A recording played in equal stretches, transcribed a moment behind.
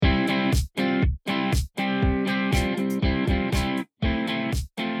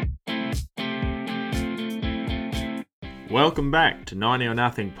Welcome back to 90 or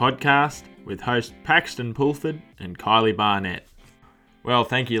Nothing podcast with host Paxton Pulford and Kylie Barnett. Well,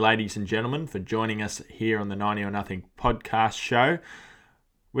 thank you ladies and gentlemen for joining us here on the 90 or Nothing podcast show.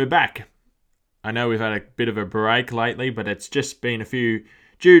 We're back. I know we've had a bit of a break lately, but it's just been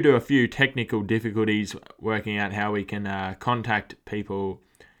due to a few technical difficulties working out how we can contact people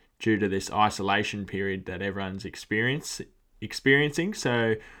due to this isolation period that everyone's experiencing.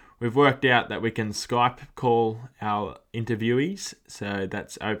 So we've worked out that we can Skype call our interviewees. So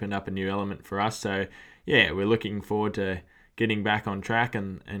that's opened up a new element for us. So yeah, we're looking forward to getting back on track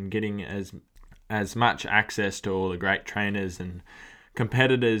and getting as much access to all the great trainers and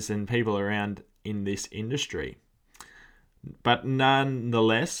competitors and people around in this industry. But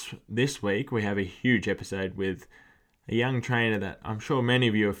nonetheless, this week we have a huge episode with a young trainer that I'm sure many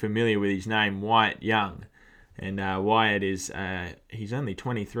of you are familiar with his name, Wyatt Young. And Wyatt is, he's only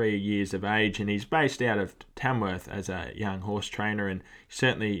 23 years of age and he's based out of Tamworth as a young horse trainer, and he's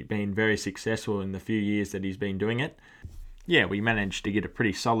certainly been very successful in the few years that he's been doing it. Yeah, we managed to get a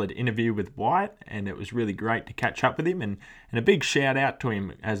pretty solid interview with Wyatt, and it was really great to catch up with him, and a big shout out to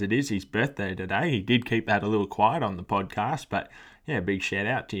him as it is his birthday today. He did keep that a little quiet on the podcast, but yeah, big shout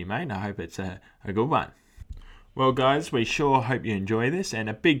out to you, mate. I hope it's a good one. Well, guys, we sure hope you enjoy this, and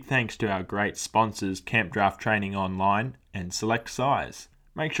a big thanks to our great sponsors, Camp Draft Training Online and Select Size.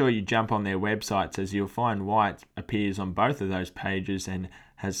 Make sure you jump on their websites, as you'll find Wyatt appears on both of those pages and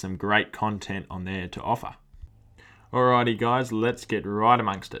has some great content on there to offer. Alrighty guys, let's get right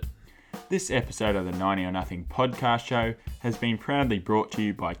amongst it. This episode of the 90 or Nothing podcast show has been proudly brought to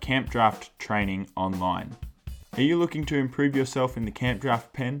you by Camp Draft Training Online. Are you looking to improve yourself in the Camp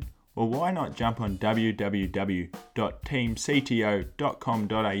Draft pen? Well, why not jump on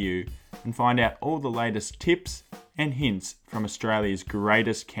www.teamcto.com.au and find out all the latest tips and hints from Australia's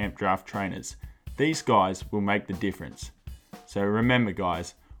greatest Camp Draft trainers. These guys will make the difference. So remember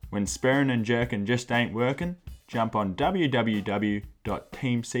guys, when spurring and jerking just ain't working, jump on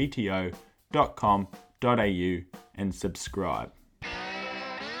www.teamcto.com.au and subscribe.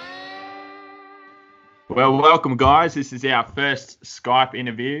 Well, welcome guys. This is our first Skype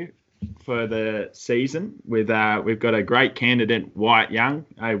interview for the season. We've got a great candidate, Wyatt Young.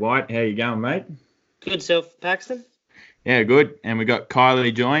 Hey Wyatt, how you going, mate? Good self, Paxton. Yeah, good. And we've got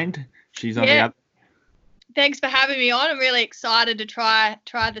Kylie joined. She's on the other. Thanks for having me on. I'm really excited to try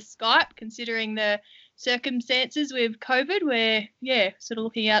the Skype, considering the circumstances with COVID. We're sort of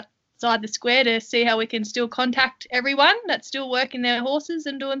looking outside the square to see how we can still contact everyone that's still working their horses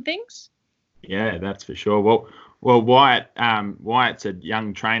and doing things. Yeah, that's for sure. Well, Wyatt's a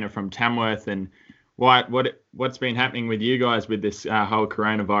young trainer from Tamworth, and Wyatt, what's been happening with you guys with this whole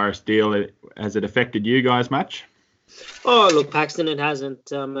coronavirus deal? Has it affected you guys much? Oh, look, Paxton, it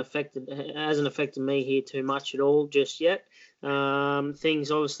hasn't affected me here too much at all just yet.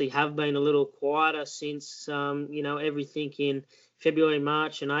 Things obviously have been a little quieter since everything in February,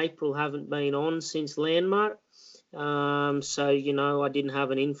 March, and April haven't been on since Landmark. So I didn't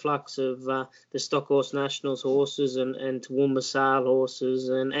have an influx of the Stock Horse Nationals horses and Toowoomba sale horses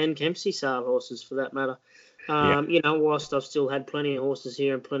and Kempsey sale horses for that matter. Whilst I've still had plenty of horses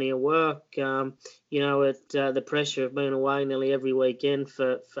here and plenty of work, the pressure of being away nearly every weekend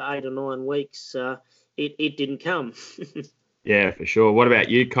for 8 or 9 weeks, it didn't come. Yeah, for sure. What about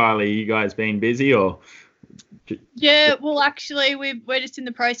you, Kylie? You guys been busy or? Yeah, well, actually, we're just in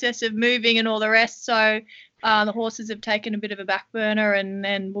the process of moving and all the rest, so the horses have taken a bit of a back burner, and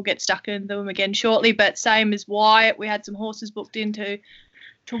then we'll get stuck into them again shortly. But same as Wyatt, we had some horses booked into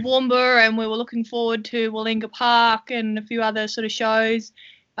Toowoomba, and we were looking forward to Wallinga Park and a few other sort of shows.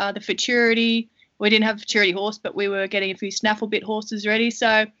 The Futurity, we didn't have a Futurity horse, but we were getting a few Snafflebit horses ready.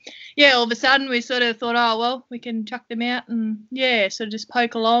 So, yeah, all of a sudden we sort of thought, oh, well, we can chuck them out and, sort of just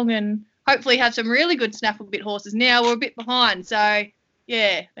poke along and hopefully have some really good Snafflebit horses. Now we're a bit behind, so,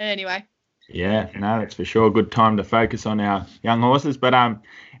 yeah, anyway. Yeah, no, that's for sure. Good time to focus on our young horses. But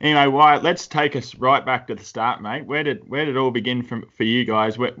anyway, Wyatt, let's take us right back to the start, mate. Where did it all begin for you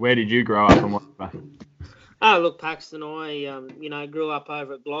guys? Where did you grow up and what? Oh, look, Paxton, I grew up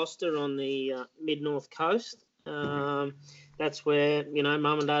over at Gloucester on the mid-north coast. That's where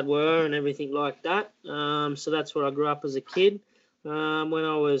mum and dad were and everything like that. So that's where I grew up as a kid. When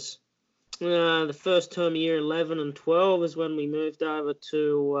I was the first term year 11 and 12 is when we moved over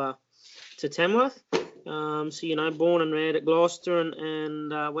to Tamworth. Born and reared at Gloucester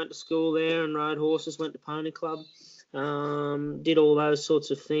and went to school there and rode horses, went to Pony Club, did all those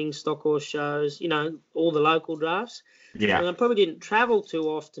sorts of things, stock horse shows, all the local drafts. Yeah. And I probably didn't travel too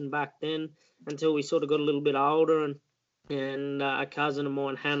often back then until we sort of got a little bit older and And a cousin of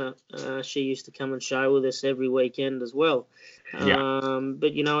mine, Hannah, she used to come and show with us every weekend as well. But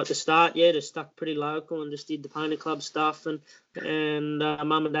at the start, just stuck pretty local and just did the pony club stuff. And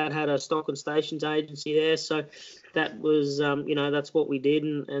mum and dad had a stock and stations agency there, so that was that's what we did.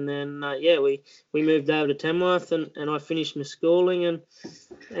 And then we moved over to Tamworth, and I finished my schooling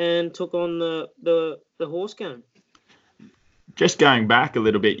and took on the horse game. Just going back a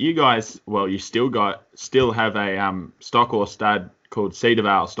little bit, you guys, well, you still have a stock horse stud called Cedar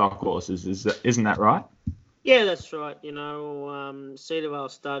Vale Stock Horses, isn't that right? Yeah, that's right. Cedar Vale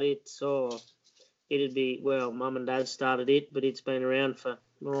started, it'd be, mum and dad started it, but it's been around for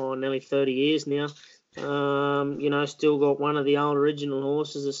nearly 30 years now. Still got one of the old original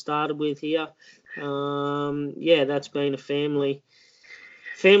horses that started with here. That's been a family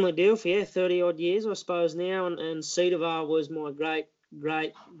deal for 30 odd years, I suppose now. And Cedar Vale was my great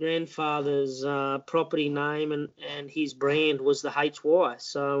grandfather's property name, and his brand was the HY.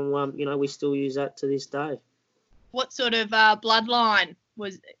 So we still use that to this day. What sort of bloodline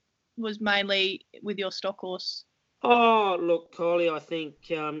was mainly with your stock horse? Oh, look, Kylie, I think,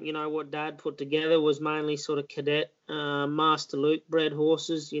 what Dad put together was mainly sort of cadet, Master Luke bred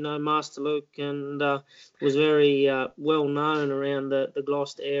horses. Master Luke and was very well known around the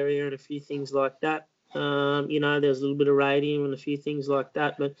Gloucester area and a few things like that. There was a little bit of radium and a few things like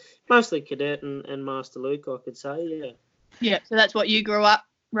that, but mostly cadet and Master Luke, I could say, yeah. Yeah, so that's what you grew up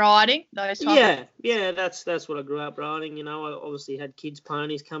riding, those types? Yeah, that's what I grew up riding. I obviously had kids'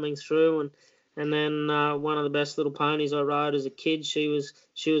 ponies coming through, and then one of the best little ponies I rode as a kid, she was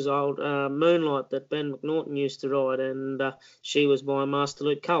old Moonlight that Ben McNaughton used to ride, and she was by Master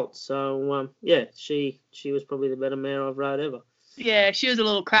Luke Colt. So she was probably the better mare I've rode ever. Yeah, she was a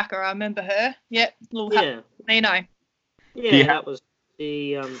little cracker. I remember her. Yep, little Nino. Yeah, that was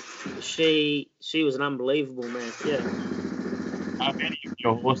she was an unbelievable mare. Yeah. Many of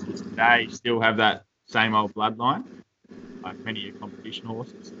your horses today still have that same old bloodline, like many of your competition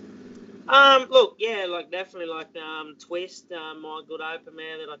horses? Definitely Twist, my good open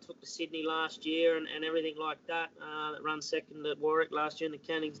mare that I took to Sydney last year and everything like that, that ran second at Warwick last year in the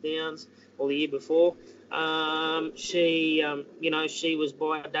Cannings Downs, or the year before. She was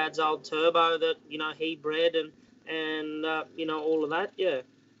by Dad's old Turbo that, he bred and all of that, yeah.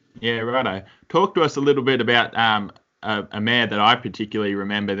 Yeah, righto. Talk to us a little bit about a mare that I particularly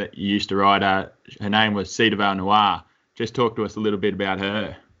remember that you used to ride. Her name was Cedar Vale Noir. Just talk to us a little bit about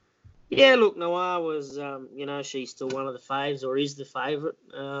her. Yeah, look, Noir was, she's still one of the faves, or is the favourite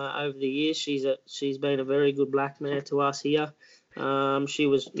over the years. She's been a very good black mare to us here. She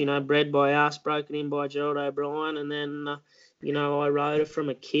was, bred by us, broken in by Gerald O'Brien, and then, I rode her from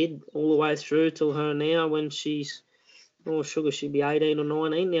a kid all the way through till her now when she's, she'd be 18 or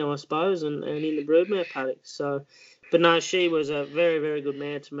 19 now, I suppose, and in the broodmare paddock. So, but no, she was a very, very good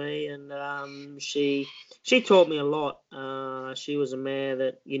mare to me, and she taught me a lot. She was a mare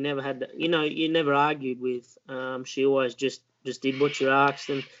that you never had to, you never argued with. She always just did what you asked,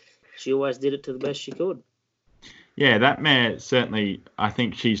 and she always did it to the best she could. Yeah, that mare certainly, I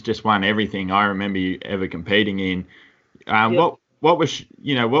think she's just won everything I remember you ever competing in. What was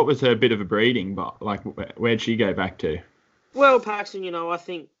her bit of a breeding, but like where'd she go back to? Well, Paxton, I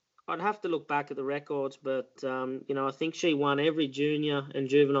think I'd have to look back at the records, but I think she won every junior and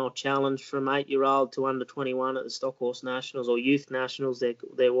juvenile challenge from 8-year-old to under 21 at the Stock Horse Nationals or Youth Nationals.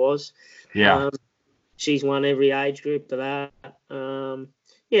 There was. Yeah. She's won every age group for that.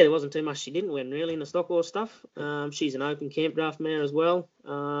 There wasn't too much she didn't win really in the stock horse stuff. She's an open camp draft mare as well.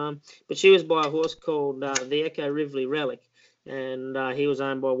 But she was by a horse called the Echo Rivley Relic, and he was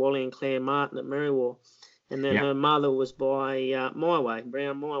owned by Wally and Claire Martin at Merriwar. And then her mother was by My Way,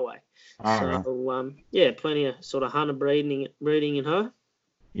 Brown My Way. So, plenty of sort of hunter breeding in her.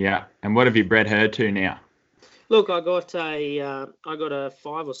 Yeah. And what have you bred her to now? Look, I got a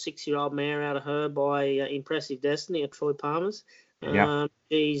 5 or 6 year old mare out of her by Impressive Destiny at Troy Palmer's.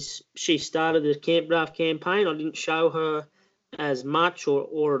 She started the camp draft campaign. I didn't show her as much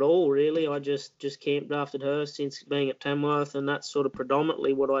or at all really. I just camp drafted her since being at Tamworth, and that's sort of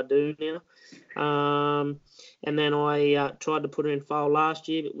predominantly what I do now. And then I tried to put her in foal last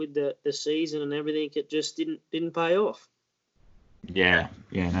year, but with the season and everything, it just didn't pay off. Yeah,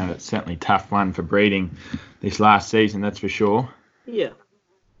 no, it's certainly a tough one for breeding this last season, that's for sure. Yeah.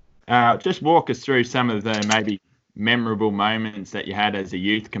 Just walk us through some of the maybe memorable moments that you had as a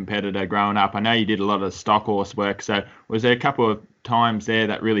youth competitor growing up. I know you did a lot of stock horse work, so was there a couple of times there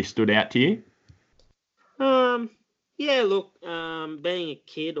that really stood out to you? Look, being a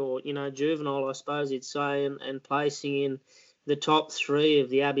kid or, juvenile, I suppose you'd say, and placing the top 3 of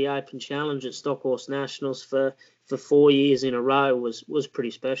the Abbey Open Challenge at Stockhorse Nationals for 4 years in a row was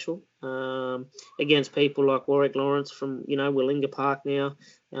pretty special. Against people like Warwick Lawrence from, Willinga Park now,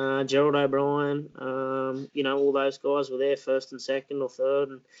 Gerald O'Brien, all those guys were there first and second or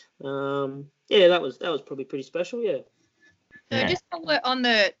third. And that was probably pretty special, yeah. So just on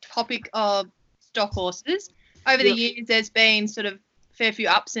the topic of stock horses, over the years there's been sort of a fair few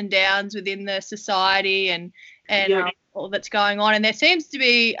ups and downs within the society and all that's going on. And there seems to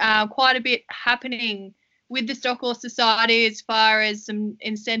be quite a bit happening with the Stock Horse Society as far as some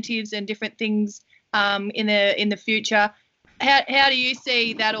incentives and different things in the future. How do you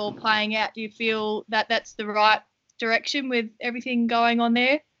see that all playing out? Do you feel that that's the right direction with everything going on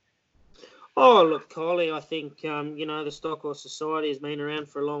there? Oh, look, Kylie, I think, the Stock Horse Society has been around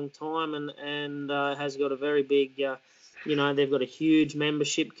for a long time and has got a very big, they've got a huge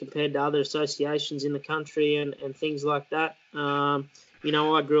membership compared to other associations in the country and things like that.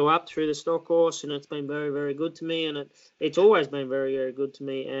 I grew up through the Stock Horse and it's been very, very good to me, and it's always been very, very good to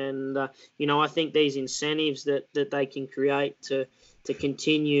me. And, I think these incentives that they can create to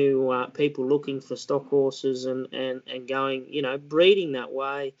continue people looking for stock horses and going, breeding that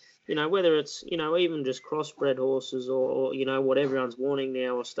way, whether it's, even just crossbred horses or what everyone's wanting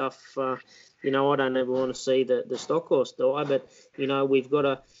now or stuff, I don't ever want to see the stock horse die, but,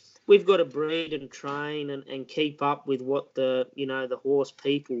 we've got to breed and train and keep up with what the horse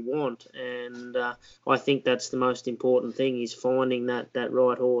people want. And I think that's the most important thing, is finding that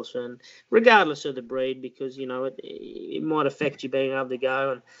right horse, and regardless of the breed, because, it might affect you being able to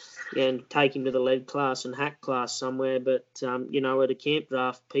go and take him to the lead class and hack class somewhere. But, at a camp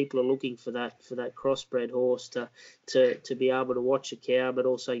draft, people are looking for that crossbred horse to be able to watch a cow, but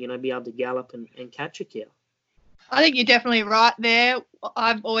also, be able to gallop and catch a cow. I think you're definitely right there.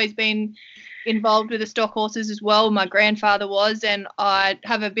 I've always been involved with the stock horses as well. My grandfather was, and I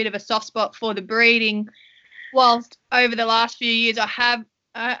have a bit of a soft spot for the breeding. Whilst over the last few years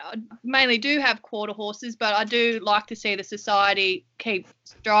I mainly do have quarter horses, but I do like to see the society keep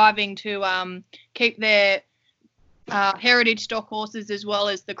striving to keep their heritage stock horses as well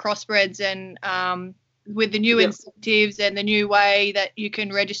as the crossbreds, and with the new incentives and the new way that you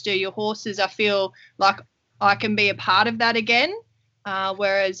can register your horses, I feel like I can be a part of that again,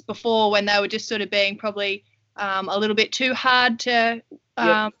 whereas before, when they were just sort of being probably a little bit too hard to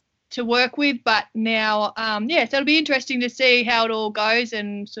work with, but now, so it'll be interesting to see how it all goes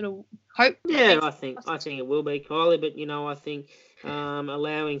and sort of hope. Yeah, I think it will be, Kylie, but I think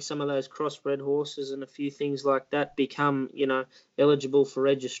allowing some of those crossbred horses and a few things like that become, eligible for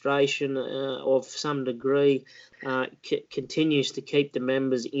registration of some degree, continues to keep the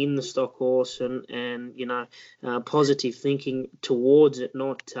members in the stock horse and positive thinking towards it,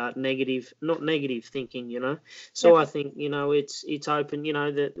 not negative thinking, So I think it's open,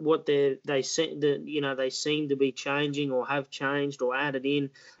 that what they seem to be changing or have changed or added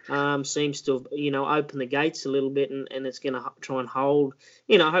in seems to have open the gates a little bit, and it's going to try and hold,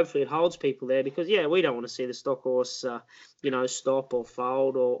 hopefully it holds people there, because we don't want to see the stock horse stop or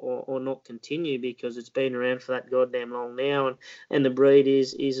fold or not continue, because it's been around for that goddamn long now, and the breed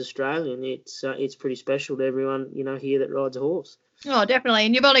is Australian. It's pretty special to everyone here that rides a horse. Oh, definitely.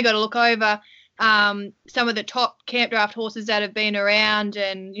 And you've only got to look over some of the top camp draft horses that have been around,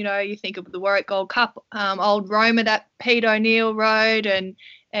 and you think of the Warwick Gold Cup, Old Roma that Pete O'Neill rode, and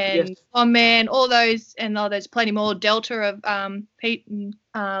Tom Man, all those, and there's plenty more. Delta of Pete and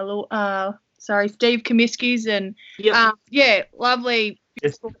Steve Comiskey's, and lovely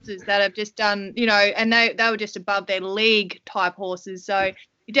horses that have just done, and they were just above their league type horses. So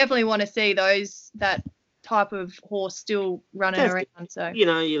you definitely want to see that type of horse still running around. So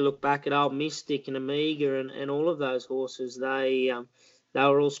you look back at old Mystic and Amiga and all of those horses. They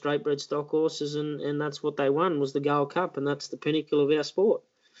were all straight bred stock horses, and that's what they won, was the Gold Cup, and that's the pinnacle of our sport.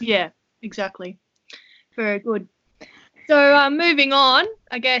 Yeah, exactly. Very good. So moving on,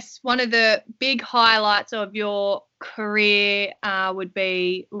 I guess one of the big highlights of your career would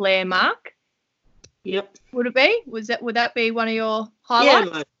be Landmark. Yep. Would it be? Would that be one of your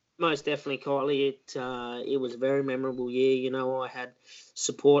highlights? Yeah, most definitely, Kylie. It was a very memorable year. I had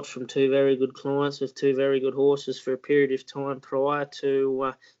support from 2 very good clients with 2 very good horses for a period of time prior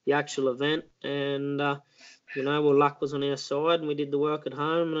to the actual event, and luck was on our side, and we did the work at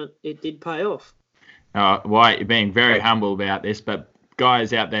home, and it did pay off. White, you're being very humble about this, but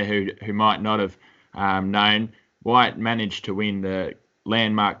guys out there who might not have known, White managed to win the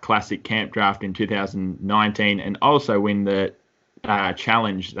Landmark Classic Camp Draft in 2019 and also win the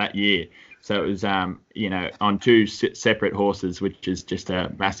Challenge that year. So it was, on 2 separate horses, which is just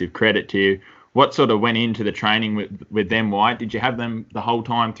a massive credit to you. What sort of went into the training with them, White? Did you have them the whole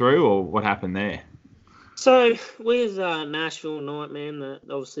time through, or what happened there? So with Nashville Nightman,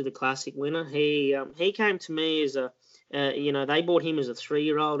 obviously the classic winner, he came to me as they bought him as a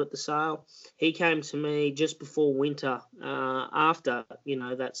 3-year-old at the sale. He came to me just before winter, after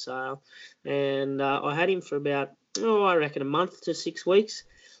that sale, and I had him for about I reckon a month to 6 weeks.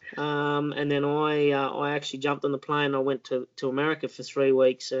 And then I actually jumped on the plane. I went to America for 3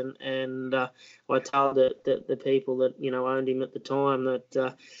 weeks, and I told the people that owned him at the time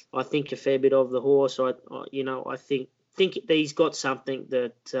that I think a fair bit of the horse. I think that he's got something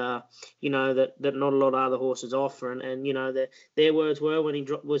that that not a lot of other horses offer, and their words were when he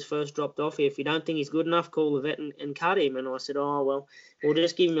was first dropped off here, if you don't think he's good enough, call the vet and cut him. And I said, oh well, we'll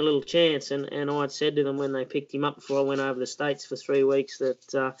just give him a little chance. And I'd said to them when they picked him up before I went over the States for 3 weeks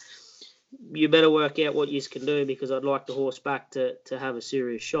that you better work out what you can do, because I'd like the horse back to have a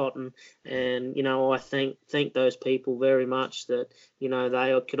serious shot. And I thank those people very much that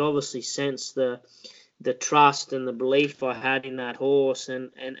they could obviously sense the trust and the belief I had in that horse, and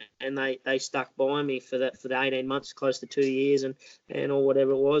they stuck by me for the 18 months, close to 2 years, and or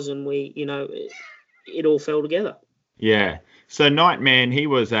whatever it was, and we it all fell together. Yeah. So Nightman, he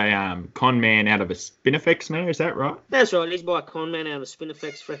was a con man out of a Spinifex mare, is that right? That's right. He's by a con man out of a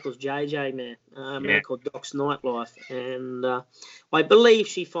Spinifex Freckles JJ mare, mare called Doc's Nightlife, and I believe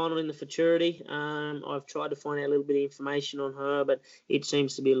she finalled in the futurity. I've tried to find out a little bit of information on her, but it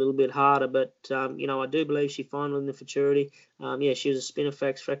seems to be a little bit harder. But I do believe she finalled in the futurity. She was a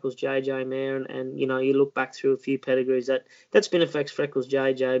Spinifex Freckles JJ mare, and you look back through a few pedigrees that Spinifex Freckles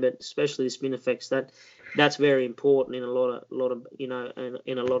JJ, but especially the Spinifex, that's very important in a lot of in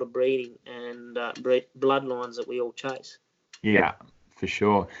a lot of breeding and bloodlines that we all chase. Yeah, for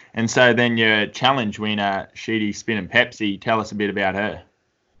sure. And so then your challenge winner, Sheedy Spin and Pepsi, tell us a bit about her.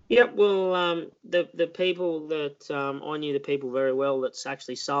 Yep, well, the people that I knew the people very well that's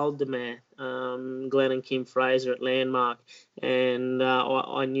actually sold the mare, Glenn and Kim Fraser at Landmark, and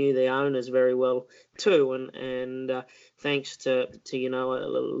I knew the owners very well too, and thanks to a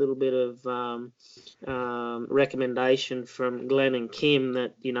little bit of recommendation from Glenn and Kim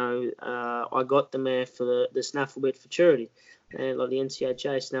that I got the mare for the Snafflebit Futurity. And like the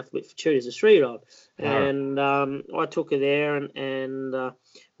NCHA Snafflebit Futurity is a 3-year-old, and I took her there, and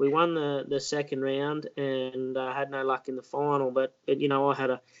we won the second round, and had no luck in the final. But I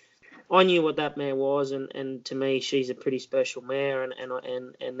knew what that mare was, and to me she's a pretty special mare, and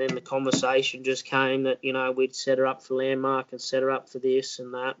then the conversation just came that we'd set her up for Landmark and set her up for this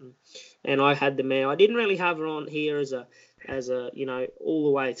and that, and I had the mare. I didn't really have her on here as a all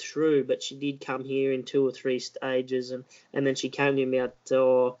the way through, but she did come here in 2 or 3 stages, and then she came to me about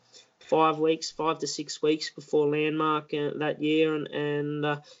 5 to 6 weeks before Landmark that year, and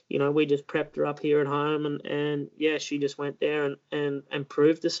we just prepped her up here at home, and she just went there and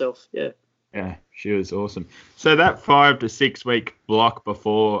proved herself. Yeah, she was awesome. So that 5 to 6 week block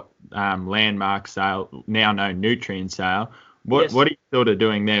before Landmark sale, now known Nutrien sale, what are you sort of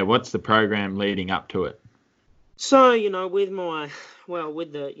doing there? What's the program leading up to it? So, with the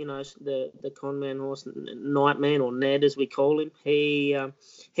conman horse, Nightman, or Ned as we call him, he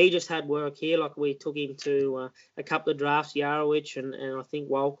just had work here. Like, we took him to a couple of drafts, Yarrowitch, and I think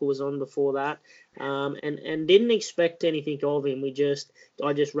Walker was on before that, and didn't expect anything of him. I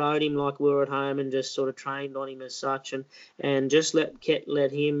just rode him like we were at home and just sort of trained on him as such, and just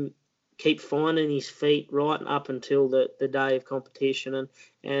let him keep finding his feet right up until the day of competition,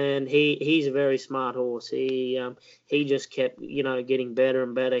 and he's a very smart horse. He just kept getting better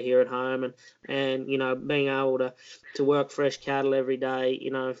and better here at home, and being able to work fresh cattle every day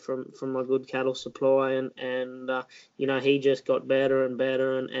from my good cattle supply, and he just got better and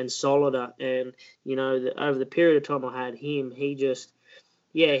better and solider, and over the period of time I had him, he just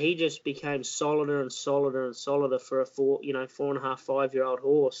became solider and solider and solider for a 4.5, 5-year-old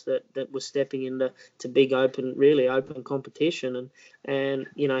horse that was stepping into big really open competition, and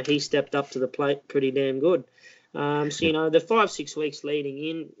he stepped up to the plate pretty damn good. The 5-6 weeks leading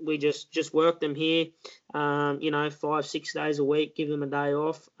in, we just worked them here, 5-6 days a week, give them a day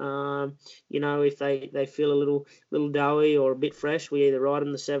off. If they feel a little doughy or a bit fresh, we either ride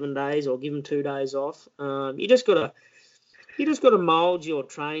them the 7 days or give them 2 days off. You just got to mould your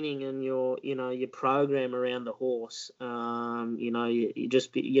training and your program around the horse. We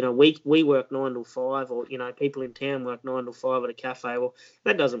work 9 to 5, or people in town work 9 to 5 at a cafe. Well,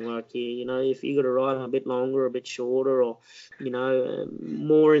 that doesn't work here. If you got to ride them a bit longer, a bit shorter, or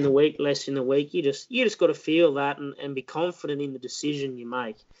more in the week, less in the week, you just got to feel that and be confident in the decision you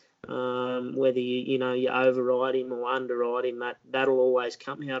make. Whether you override him or underride him, that'll always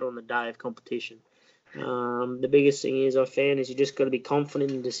come out on the day of competition. The biggest thing is, I found, is you just got to be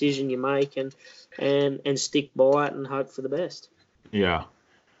confident in the decision you make and stick by it and hope for the best. Yeah.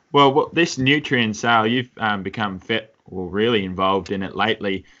 Well, this nutrient sale, you've become really involved in it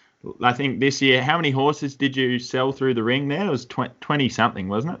lately. I think this year, how many horses did you sell through the ring there? It was 20 something,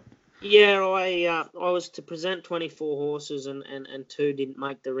 wasn't it? Yeah, I was to present 24 horses and 2 didn't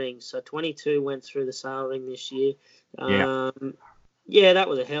make the ring. So 22 went through the sale ring this year. Yeah, that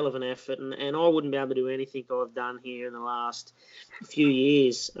was a hell of an effort, and I wouldn't be able to do anything I've done here in the last few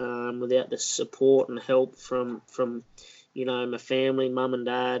years without the support and help from my family, mum and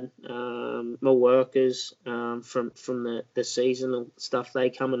dad, my workers, from the seasonal stuff they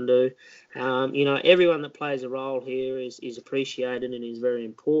come and do. Everyone that plays a role here is appreciated and is very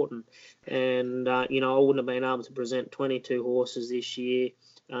important. And, I wouldn't have been able to present 22 horses this year,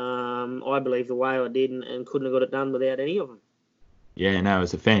 I believe, the way I did, and couldn't have got it done without any of them. Yeah, no, it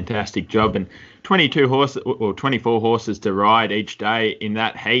was a fantastic job. And 22 horses or 24 horses to ride each day in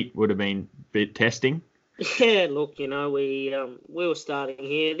that heat would have been a bit testing. Yeah, look, we were starting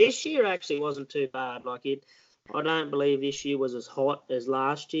here. This year actually wasn't too bad. I don't believe this year was as hot as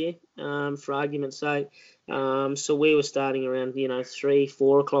last year, for argument's sake. So we were starting around, 3,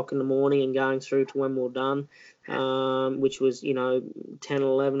 4 o'clock in the morning and going through to when we were done, which was, 10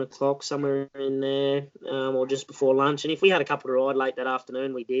 or 11 o'clock, somewhere in there, or just before lunch. And if we had a couple to ride late that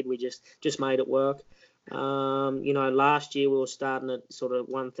afternoon, we did. We just made it work. Last year we were starting at sort of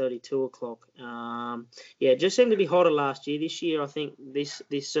 1:30, 2 o'clock. It just seemed to be hotter last year. This year, I think this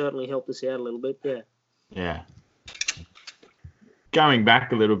certainly helped us out a little bit. Yeah. Yeah. Going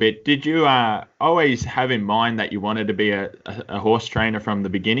back a little bit, did you always have in mind that you wanted to be a horse trainer from the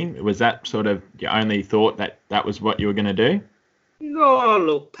beginning? Was that sort of your only thought that was what you were going to do? Oh,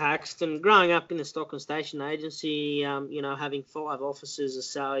 look, Paxton, growing up in the Stock and Station Agency, having 5 offices, a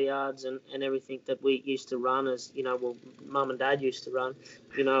sale yards and everything that we used to run as, Mum and Dad used to run,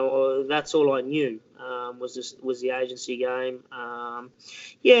 that's all I knew, was the agency game.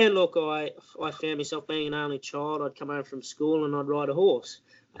 Look, I found myself being an only child. I'd come home from school and I'd ride a horse.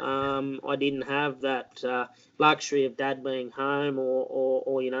 I didn't have that luxury of Dad being home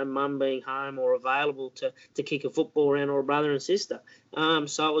or Mum being home or available to kick a football around, or a brother and sister.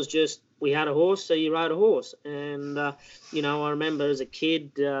 So it was just, we had a horse, so you rode a horse. And, I remember as a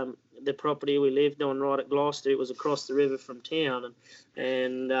kid, the property we lived on right at Gloucester, it was across the river from town.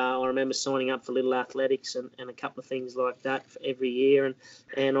 And I remember signing up for little athletics and a couple of things like that for every year.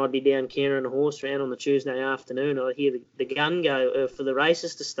 And I'd be down carrying a horse around on the Tuesday afternoon. I'd hear the gun go for the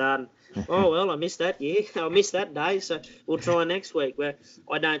races to start. And, oh, well, I missed that year. I missed that day. So we'll try next week. Where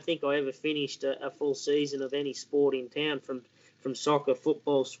I don't think I ever finished a full season of any sport in town from soccer,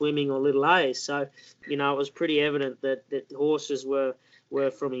 football, swimming, or little A's. So, it was pretty evident that horses were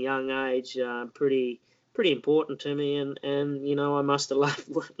from a young age pretty important to me, and I must have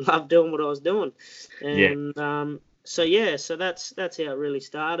loved doing what I was doing. And so that's how it really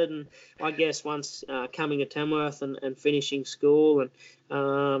started. And I guess once coming to Tamworth and finishing school, and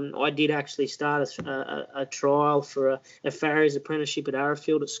I did actually start a trial for a farrier's apprenticeship at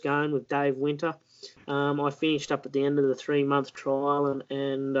Arrowfield at Scone with Dave Winter. I finished up at the end of the 3-month trial,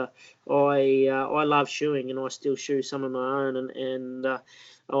 and I love shoeing, and I still shoe some of my own,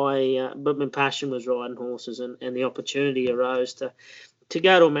 but my passion was riding horses, and the opportunity arose to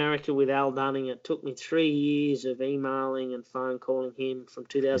go to America with Al Dunning. It took me 3 years of emailing and phone calling him from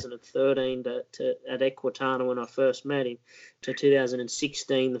 2013 to at Equitana when I first met him, to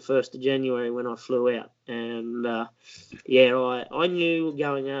 2016, the 1st of January, when I flew out. And I knew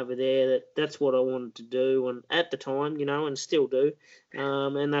going over there that's what I wanted to do, and at the time, and still do,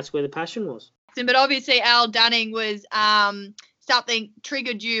 and that's where the passion was. But obviously Al Dunning was something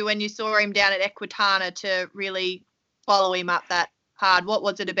triggered you when you saw him down at Equitana to really follow him up that hard. What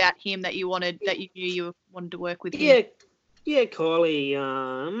was it about him that you knew you wanted to work with him? Yeah,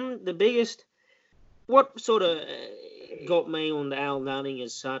 Kylie. The biggest, what sort of got me on to Al Dunning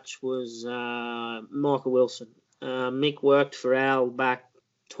as such was Michael Wilson. Mick worked for Al back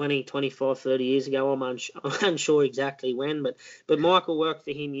 20, 25, 30 years ago. I'm unsure exactly when, but Michael worked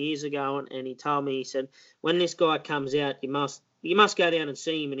for him years ago, and he told me, he said, when this guy comes out, you must you must go down and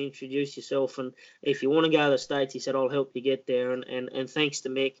see him and introduce yourself. And if you want to go to the States, he said, I'll help you get there. And thanks to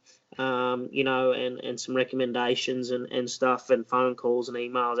Mick, and some recommendations and stuff and phone calls and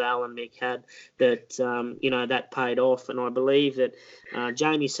emails Al and Mick had that, that paid off. And I believe that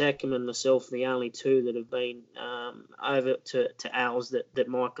Jamie Sackham and myself are the only two that have been over to Al's that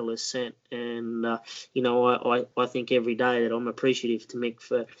Michael has sent. And, I think every day that I'm appreciative to Mick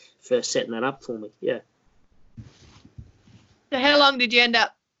for setting that up for me. Yeah. So how long did you end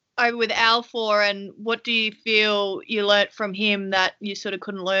up over with Al for, and what do you feel you learnt from him that you sort of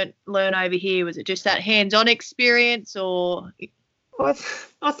couldn't learn over here? Was it just that hands-on experience, or? I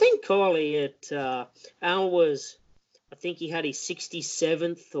think Kylie, Al was, I think he had his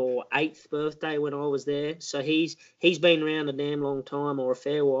 67th or 8th birthday when I was there. So he's been around a damn long time, or a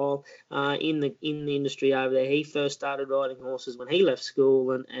fair while, in the industry over there. He first started riding horses when he left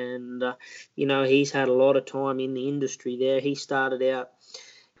school, and he's had a lot of time in the industry there. He started out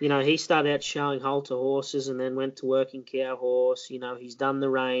showing halter horses and then went to working cow horse. He's done the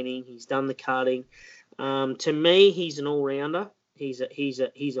reining, he's done the cutting. To me, he's an all-rounder. He's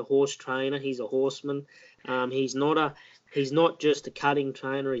a horse trainer. He's a horseman. He's not just a cutting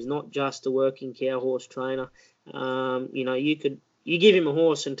trainer. He's not just a working cow horse trainer. You give him a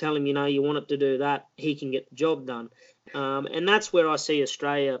horse and tell him, you want it to do that, he can get the job done. And that's where I see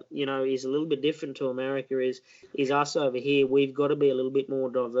Australia, is a little bit different to America, is us over here. We've got to be a little bit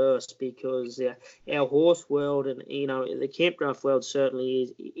more diverse, because our horse world and, the camp draft world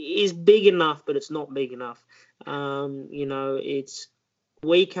certainly is big enough, but it's not big enough.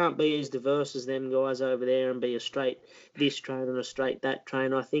 We can't be as diverse as them guys over there and be a straight this trainer and a straight that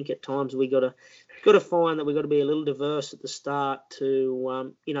trainer. I think at times we got to find that we've got to be a little diverse at the start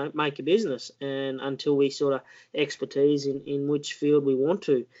to make a business, and until we sort of expertise in which field we want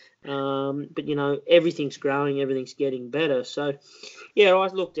to. But everything's growing, everything's getting better. So I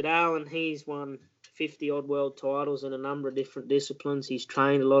looked at Al, and he's won 50 odd world titles in a number of different disciplines. He's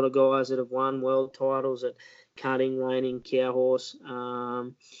trained a lot of guys that have won world titles at cutting, reining, cow horse.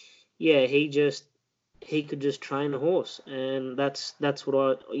 He could just train a horse, and that's what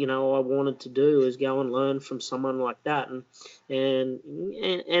I wanted to do, is go and learn from someone like that.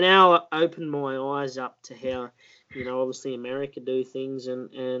 And Al opened my eyes up to how, obviously America do things,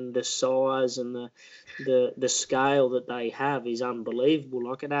 and the size and the scale that they have is unbelievable.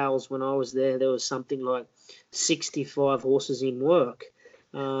 Like at Al's, when I was there was something like 65 horses in work.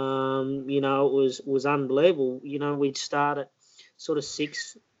 It was unbelievable. We'd start at sort of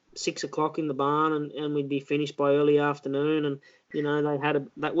 6 o'clock in the barn, and we'd be finished by early afternoon. And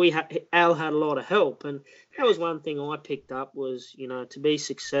Al had a lot of help, and that was one thing I picked up was, to be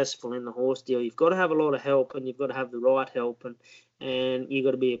successful in the horse deal, you've got to have a lot of help, and you've got to have the right help, and you've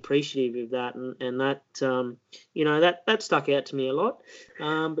got to be appreciative of that, and that that stuck out to me a lot.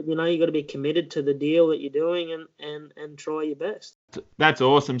 But you've got to be committed to the deal that you're doing, and try your best. That's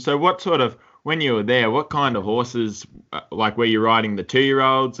awesome. So what sort of, when you were there, what kind of horses, like were you riding the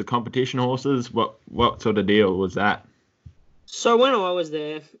 2-year-olds, the competition horses? What sort of deal was that? So when I was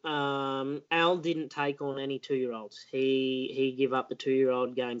there, Al didn't take on any 2-year-olds. He gave up the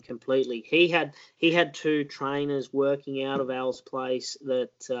 2-year-old game completely. He had 2 trainers working out of Al's place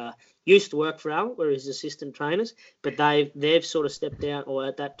that used to work for Al, were his assistant trainers, but they've sort of stepped out, or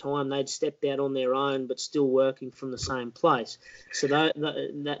at that time they'd stepped out on their own, but still working from the same place. So that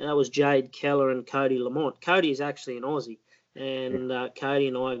was Jade Keller and Cody Lamont. Cody is actually an Aussie. And Cody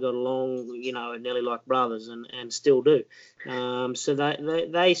and I got along, nearly like brothers, and still do. So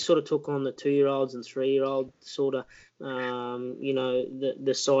they sort of took on the 2-year-olds and 3-year-old sort of,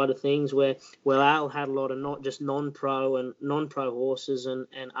 the side of things where Al had a lot of not just non-pro horses and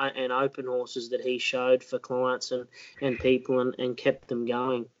open horses that he showed for clients and people and kept them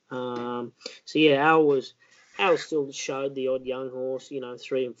going. Al still showed the odd young horse, 3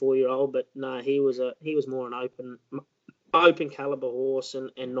 and 4-year-old, but no, he was more an open caliber horse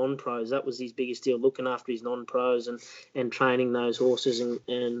and non-pros. That was his biggest deal, looking after his non-pros and training those horses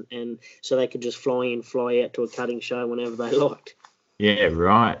and so they could just fly in, fly out to a cutting show whenever they liked. Yeah,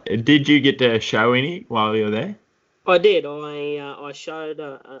 right. Did you get to show any while you were there? I did. I showed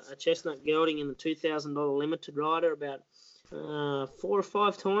a chestnut gelding in the $2,000 limited rider about 4 or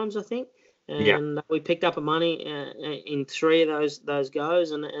 5 times, I think. And we picked up a money in 3 of those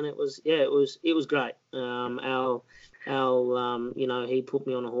goes, and it was great. Al, he put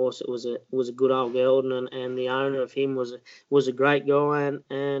me on a horse. It was a good old gelding, and the owner of him was a great guy,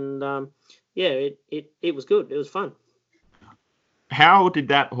 and it was good. It was fun. how did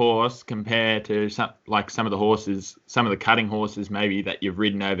that horse compare to some of the cutting horses maybe that you've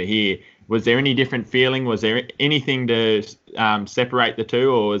ridden over here? Was there any different feeling? Was there anything to separate the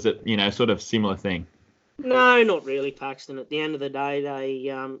two, or was it, sort of similar thing? No, not really, Paxton. At the end of the day,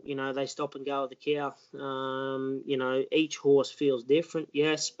 they stop and go with the cow. Each horse feels different,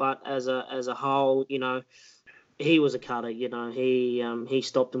 yes, but as a whole, he was a cutter. He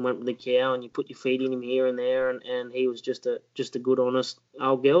stopped and went with the cow, and you put your feet in him here and there, and he was just a good, honest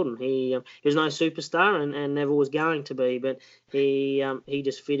old gelding. He was no superstar and never was going to be, but he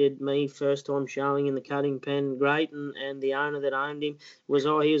just fitted me first time showing in the cutting pen great, and the owner that owned him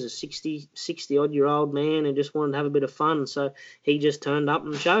he was a 60 odd year old man and just wanted to have a bit of fun, so he just turned up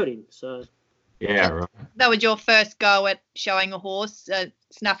and showed him. So yeah, right. That was your first go at showing a horse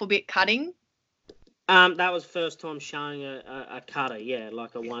Snafflebit cutting? That was first time showing a cutter, yeah,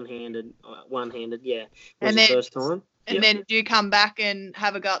 like a one-handed, yeah. Was the first time. And then did you come back and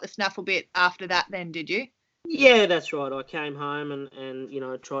have a go at the Snafflebit after that then, did you? Yeah, that's right. I came home and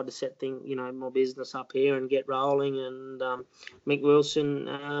tried to set my business up here and get rolling. And Mick Wilson,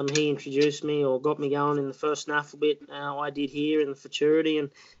 he introduced me or got me going in the first Snafflebit I did here in the futurity,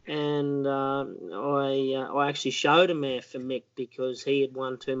 and I actually showed a mare for Mick because he had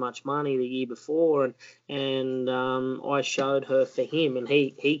won too much money the year before, and I showed her for him, and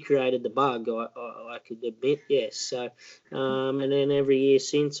he created the bug. I could admit, yes. So and then every year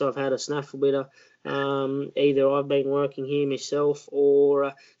since I've had a Snafflebitter. Either I've been working here myself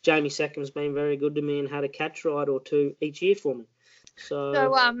or Jamie Seckham's been very good to me and had a catch ride or two each year for me. So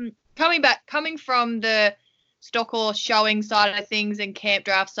coming from the stock horse showing side of things and camp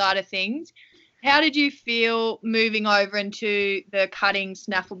draft side of things, how did you feel moving over into the cutting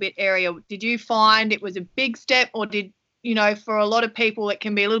Snafflebit area? Did you find it was a big step, or did, for a lot of people it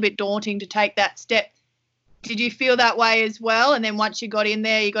can be a little bit daunting to take that step? Did you feel that way as well? And then once you got in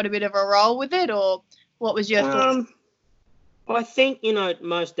there, you got a bit of a roll with it, or what was your thought? I think,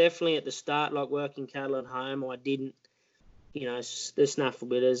 most definitely at the start, like working cattle at home, I didn't, the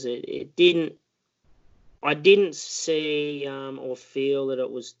Snafflebitters, I didn't see or feel that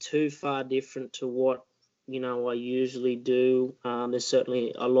it was too far different to what, I usually do. There's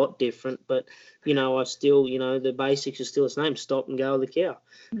certainly a lot different, but, I still, the basics are still the same. Stop and go with the cow.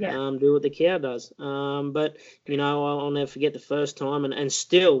 Yeah. Do what the cow does. But, I'll never forget the first time. And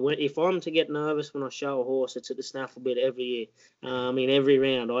still, if I'm to get nervous when I show a horse, it's at the Snafflebit every year. In every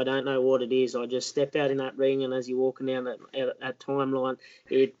round. I don't know what it is. I just step out in that ring, and as you're walking down that timeline,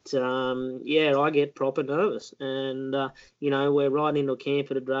 I get proper nervous. And, we're right into a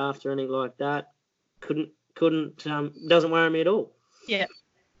camp at a draft or anything like that. Doesn't worry me at all.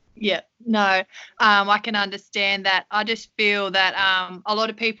 Yeah, no, I can understand that. I just feel that a lot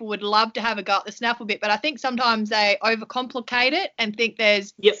of people would love to have a go at the Snafflebit, but I think sometimes they overcomplicate it and think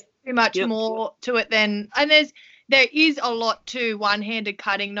there's too much more to it than, and there is a lot to one-handed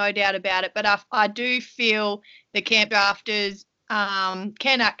cutting, no doubt about it, but I do feel the camp drafters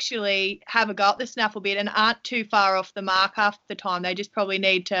can actually have a go at the Snafflebit and aren't too far off the mark half the time. They just probably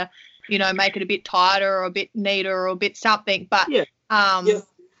need to, make it a bit tighter or a bit neater or a bit something. But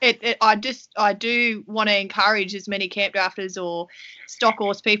I do want to encourage as many camp drafters or stock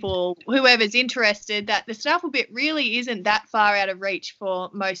horse people, whoever's interested, that the Snafflebit really isn't that far out of reach for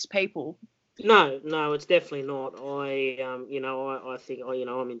most people. No, it's definitely not. I think,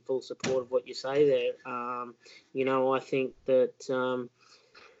 I'm in full support of what you say there. I think that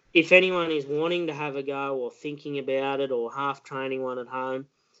if anyone is wanting to have a go or thinking about it or half training one at home,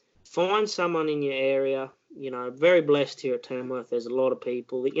 find someone in your area. Very blessed here at Tamworth. There's a lot of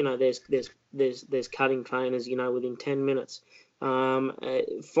people. There's cutting trainers. Within 10 minutes.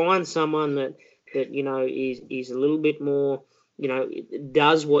 Find someone that is a little bit more.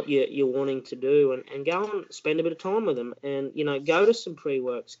 Does what you're wanting to do, and go and spend a bit of time with them, and go to some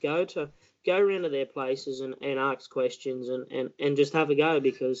pre-works, go around to their places and ask questions and just have a go,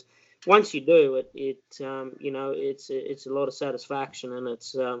 because once you do it's a lot of satisfaction, and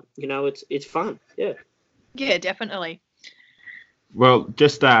it's fun. Yeah, definitely. Well,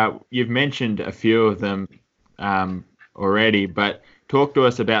 just you've mentioned a few of them already, but talk to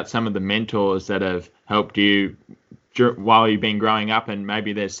us about some of the mentors that have helped you while you've been growing up, and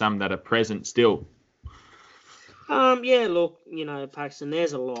maybe there's some that are present still. Look, Paxton,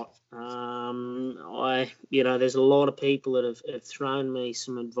 there's a lot. There's a lot of people that have thrown me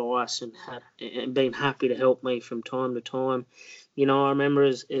some advice and been happy to help me from time to time. I remember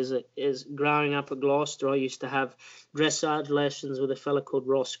as growing up at Gloucester, I used to have dressage lessons with a fella called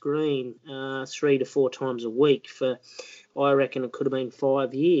Ross Green 3 to 4 times a week for I reckon it could have been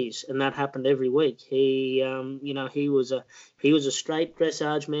 5 years, and that happened every week. He was a straight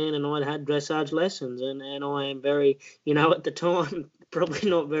dressage man, and I'd had dressage lessons, and I am very, at the time, probably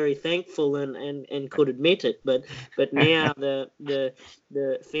not very thankful and could admit it, but now the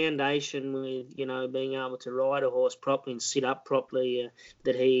foundation with being able to ride a horse properly and sit up properly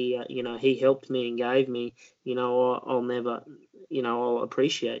that he helped me and gave me, I'll never, I'll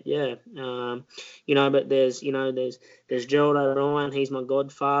appreciate. But there's Gerald O'Ryan. He's my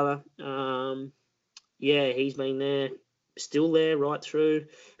godfather. He's been there, still there right through.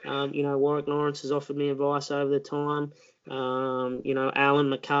 Warwick Lawrence has offered me advice over the time. Alan,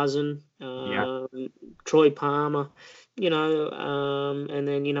 my cousin, Troy Palmer, and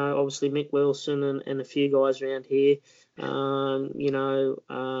then, obviously Mick Wilson and a few guys around here. Bruce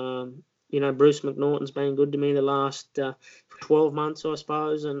McNaughton's been good to me the last 12 months, I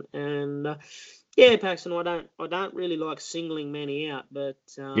suppose, and Paxton, I don't really like singling many out, but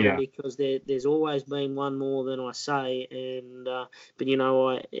because there's always been one more than I say, and but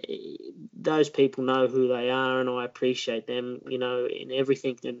those people know who they are, and I appreciate them, in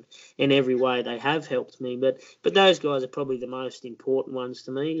everything and in every way they have helped me. But those guys are probably the most important ones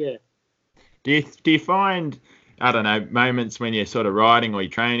to me. Yeah. Do you find, I don't know, moments when you're sort of riding or you're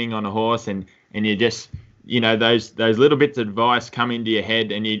training on a horse and you just, those little bits of advice come into your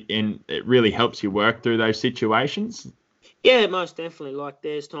head and it really helps you work through those situations? Yeah, most definitely. Like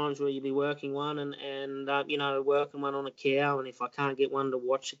there's times where you'll be working one and working one on a cow, and if I can't get one to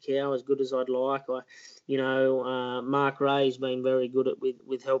watch a cow as good as I'd like, Mark Ray's been very good at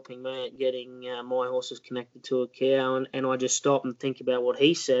with helping me at getting my horses connected to a cow, and I just stop and think about what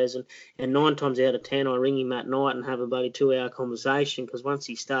he says, and 9 times out of 10 I ring him that night and have a bloody 2-hour conversation, because once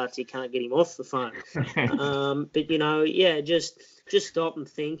he starts you can't get him off the phone. But just stop and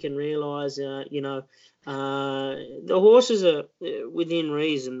think and realise, the horses are within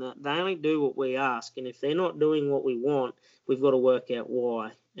reason that they only do what we ask, and if they're not doing what we want, we've got to work out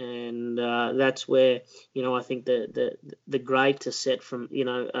why. And that's where I think the great to set from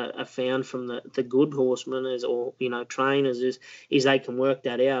are found from the good horsemen or trainers is they can work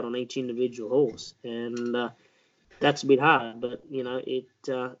that out on each individual horse, and that's a bit hard, but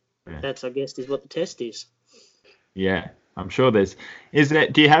that's I guess is what the test is. Yeah. I'm sure do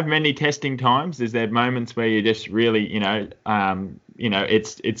you have many testing times? Is there moments where you just really,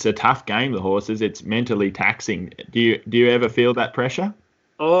 it's a tough game, the horses, it's mentally taxing. Do you ever feel that pressure?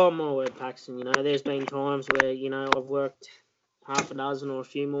 Oh, my word, Paxton, there's been times where, I've worked half a dozen or a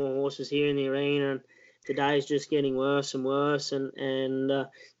few more horses here in the arena, and the day's just getting worse and worse, and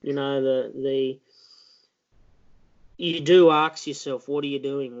you do ask yourself, what are you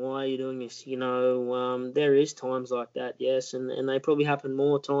doing? Why are you doing this? There is times like that, yes, and they probably happen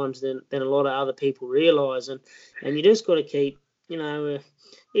more times than a lot of other people realise, and you just got to keep,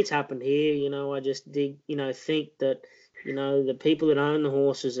 it's happened here, I just think that, the people that own the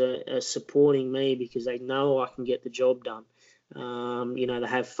horses are supporting me because they know I can get the job done. They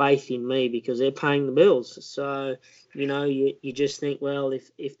have faith in me because they're paying the bills. So, you just think, well,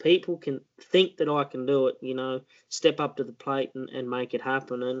 if people can think that I can do it, step up to the plate and make it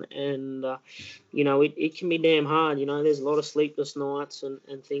happen. And it can be damn hard. There's a lot of sleepless nights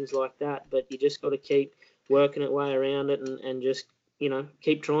and things like that, but you just got to keep working your way around it and just,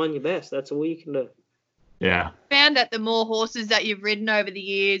 keep trying your best. That's all you can do. Yeah. Found that the more horses that you've ridden over the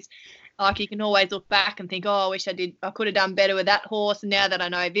years, like you can always look back and think, I wish I could have done better with that horse, and now that I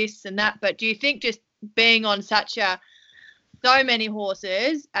know this and that. But do you think just being on so many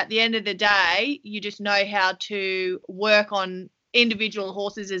horses, at the end of the day, you just know how to work on individual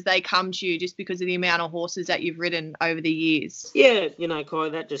horses as they come to you just because of the amount of horses that you've ridden over the years? Yeah, Kai,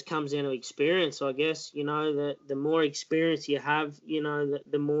 that just comes down to experience, I guess. The more experience you have,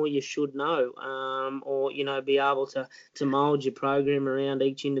 the more you should know, or be able to mould your program around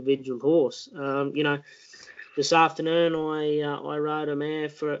each individual horse. This afternoon I rode a mare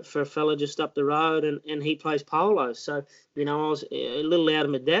for a fella just up the road, and he plays polo. So, I was a little out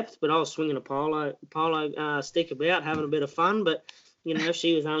of my depth, but I was swinging a polo stick about, having a bit of fun. But,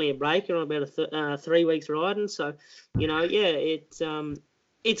 she was only a breaker on about 3 weeks riding. So,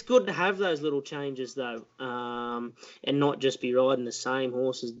 it's good to have those little changes though, and not just be riding the same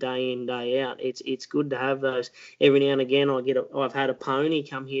horses day in, day out. It's good to have those every now and again. I've had a pony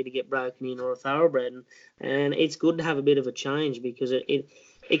come here to get broken in, or a thoroughbred, and it's good to have a bit of a change because it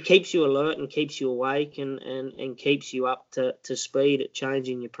keeps you alert and keeps you awake and keeps you up to speed at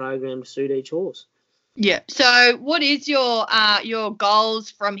changing your program to suit each horse. Yeah. So what is your goals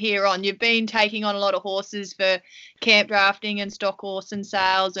from here on? You've been taking on a lot of horses for camp drafting and stock horse and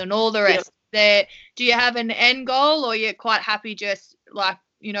sales and all the rest. there, do you have an end goal, or you're quite happy just like,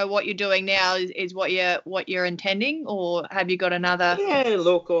 you know, what you're doing now is what you're intending, or have you got another? Yeah,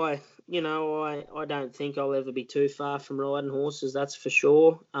 look, I don't think I'll ever be too far from riding horses. That's for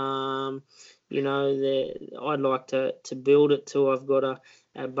sure. You know, I'd like to build it till I've got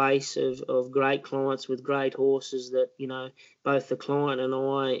a base of great clients with great horses that, you know, both the client and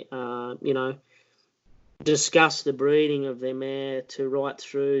I, you know, discuss the breeding of their mare to right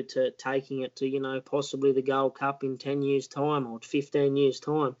through to taking it to, you know, possibly the Gold Cup in 10 years' time or 15 years'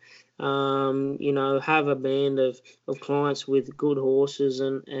 time. You know, have a band of clients with good horses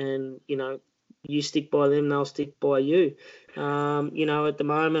and, you know, you stick by them, they'll stick by you. You know, at the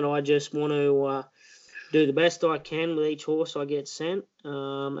moment, I just want to do the best I can with each horse I get sent,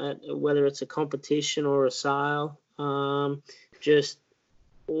 whether it's a competition or a sale. Just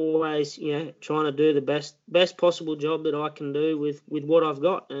always, you know, trying to do the best possible job that I can do with what I've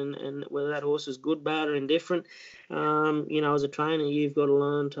got, and whether that horse is good, bad, or indifferent. You know, as a trainer, you've got to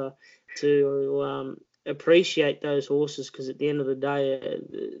learn to appreciate those horses, because at the end of the day,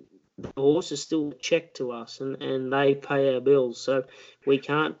 the horse is still a check to us, and they pay our bills. So we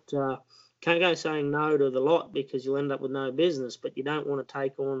can't go saying no to the lot, because you'll end up with no business. But you don't want to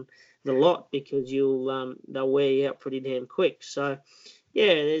take on the lot, because they'll wear you out pretty damn quick. So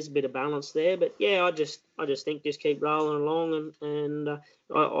yeah, there's a bit of balance there, but yeah, I just think just keep rolling along, and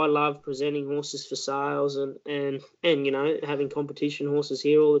I love presenting horses for sales, and you know, having competition horses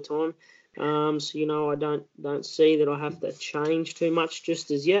here all the time. So you know, I don't see that I have to change too much just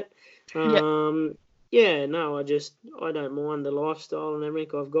as yet. Yeah, no, I don't mind the lifestyle and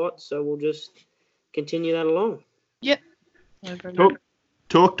everything I've got, so we'll just continue that along. Yep.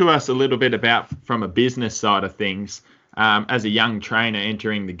 Talk to us a little bit about, from a business side of things. As a young trainer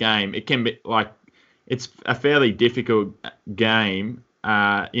entering the game, it can be like, it's a fairly difficult game.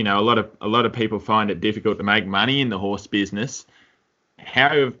 You know, a lot of people find it difficult to make money in the horse business.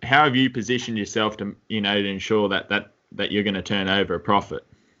 How have you positioned yourself to, you know, to ensure that you're going to turn over a profit?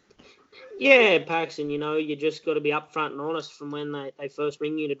 Yeah, Paxton, you know, you just got to be upfront and honest from when they first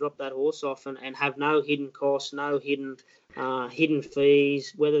ring you to drop that horse off, and have no hidden costs, no hidden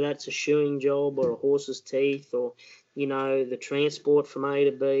fees, whether that's a shoeing job or a horse's teeth, or, you know, the transport from A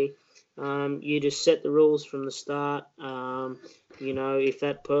to B. You just set the rules from the start. You know, if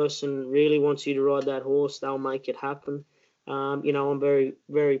that person really wants you to ride that horse, they'll make it happen. You know, I'm very,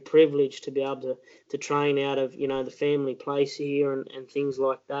 very privileged to be able to train out of, you know, the family place here and things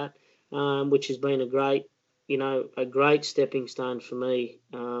like that, which has been a great stepping stone for me.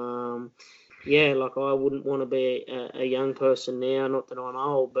 Yeah, like, I wouldn't want to be a young person now, not that I'm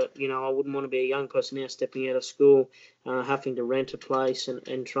old, but, you know, I wouldn't want to be a young person now stepping out of school, having to rent a place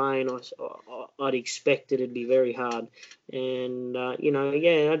and train. I'd expect it'd be very hard. And, you know,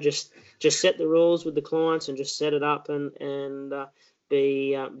 yeah, I just set the rules with the clients and just set it up and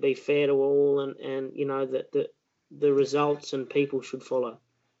be fair to all, and you know, that the results and people should follow.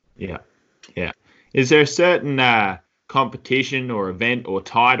 Yeah. Is there a certain competition or event or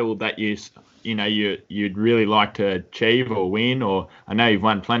title that you'd really like to achieve or win? Or I know you've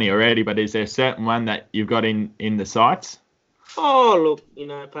won plenty already, but is there a certain one that you've got in the sights? Oh, look, you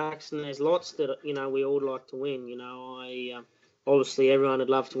know, Paxton, there's lots that, you know, we all like to win. You know, obviously everyone would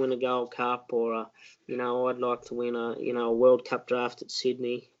love to win a Gold Cup, or you know, I'd like to win a World Cup draft at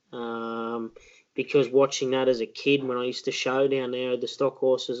Sydney. Because watching that as a kid, when I used to show down there at the stock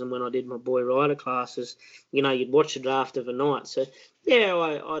horses, and when I did my boy rider classes, you know, you'd watch a draft of a night. So yeah,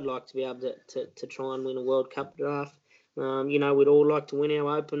 I'd like to be able to try and win a World Cup draft. You know, we'd all like to win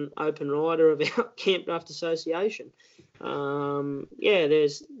our open rider of our Camp Draft Association. Yeah,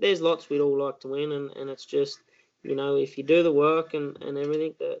 there's lots we'd all like to win, and it's just, you know, if you do the work and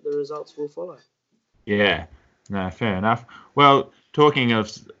everything, the results will follow. Yeah, no, fair enough. Well, talking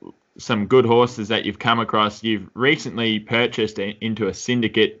of some good horses that you've come across, you've recently purchased into a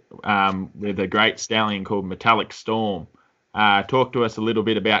syndicate with a great stallion called Metallic Storm. Talk to us a little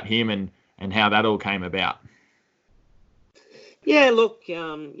bit about him and how that all came about. Yeah, look,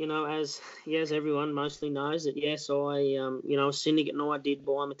 you know, as everyone mostly knows that, yes, I, you know, Syndicate and I did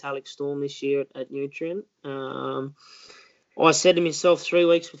buy Metallic Storm this year at Nutrien. I said to myself 3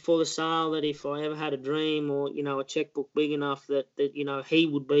 weeks before the sale that if I ever had a dream or, you know, a checkbook big enough that you know, he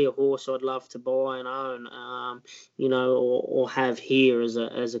would be a horse I'd love to buy and own, you know, or have here as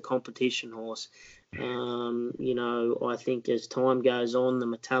a competition horse. You know, I think as time goes on, the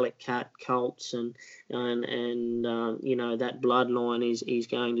Metallic Cat colts and you know, that bloodline is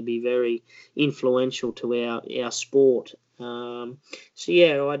going to be very influential to our sport. So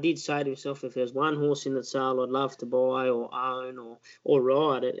yeah, I did say to myself, if there's one horse in the sale I'd love to buy or own or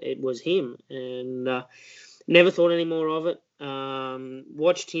ride, it was him. And never thought any more of it.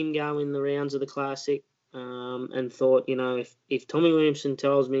 Watched him go in the rounds of the Classic. And thought, if Tommy Williamson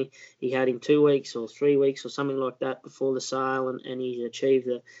tells me he had him 2 weeks or 3 weeks or something like that before the sale, and he achieved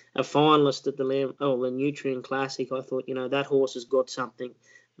a finalist at the Nutrien Classic, I thought, that horse has got something.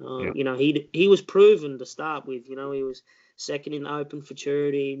 He was proven to start with. He was second in the Open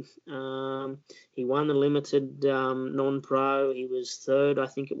Futurity. He won the limited non-pro. He was third, I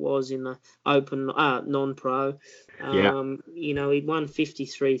think it was, in the Open non-pro. He'd won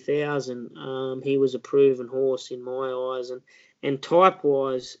 53,000. He was a proven horse in my eyes, and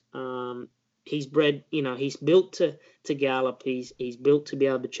type-wise, he's bred. He's built to gallop. He's built to be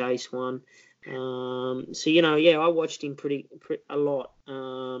able to chase one. I watched him a lot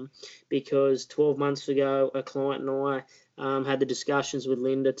because 12 months ago, a client and I had the discussions with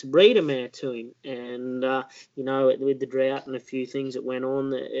Linda to breed a mare to him, and with the drought and a few things that went on,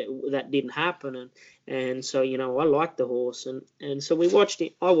 that didn't happen, and so I liked the horse, and so we watched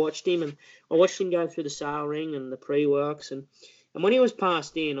him. I watched him go through the sale ring and the pre-works, and when he was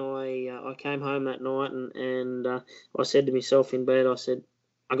passed in, I came home that night and I said to myself in bed, I said,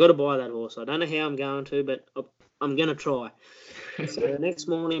 I got to buy that horse. I don't know how I'm going to, but I'm going to try. So the next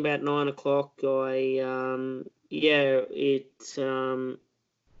morning about 9 o'clock, I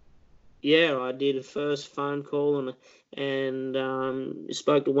did a first phone call and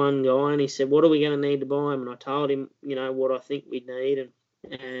spoke to one guy, and he said, what are we going to need to buy him? And I told him, what I think we'd need.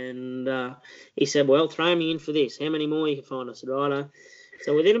 And he said, well, throw me in for this. How many more you can find? I said, righto.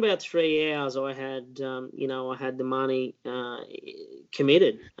 So within about 3 hours, I had the money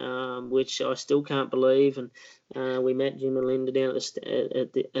committed, which I still can't believe. And we met Jim and Linda down at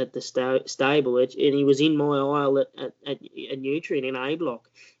the stable, and he was in my aisle at Nutrien in A block,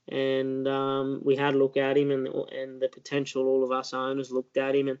 and we had a look at him, and the potential. All of us owners looked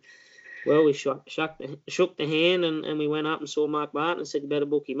at him, and well, we shook the hand, and we went up and saw Mark Barton and said, you better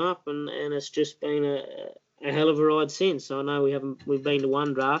book him up, and it's just been a hell of a ride since. I know we've been to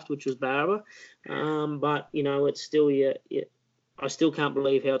one draft, which was Barber, but it's still I still can't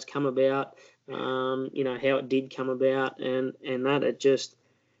believe how it's come about. How it did come about, and that it just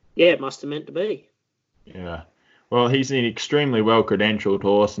it must have meant to be. Yeah, well, he's an extremely well credentialed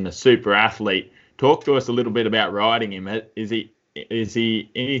horse and a super athlete. Talk to us a little bit about riding him. Is he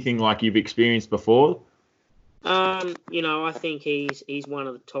anything like you've experienced before? I think he's one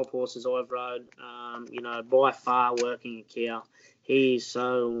of the top horses I've rode. By far working a cow. He's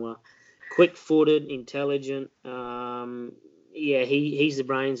so quick-footed, intelligent. He's the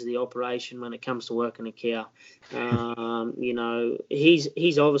brains of the operation when it comes to working a cow.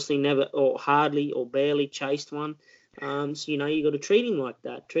 He's obviously never or hardly or barely chased one. You got to treat him like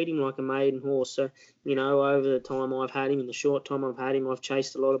that. Treat him like a maiden horse. So, over the time I've had him, in the short time I've had him, I've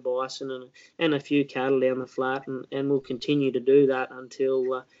chased a lot of bison and a few cattle down the flat, and we'll continue to do that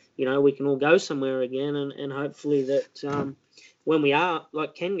until, we can all go somewhere again, and hopefully that when we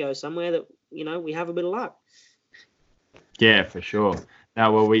can go somewhere that, we have a bit of luck. Yeah, for sure.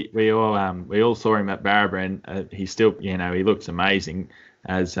 No, well, we all saw him at Barber, and he still, he looks amazing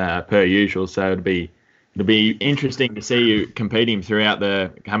as per usual. So it'll be interesting to see you compete him throughout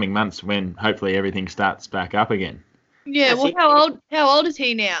the coming months when hopefully everything starts back up again. Yeah, well, how old is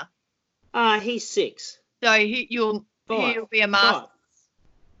he now? He's 6. So he'll be a master.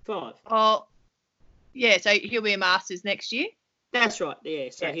 5. Oh, yeah. So he'll be a Masters next year. That's right. Yeah.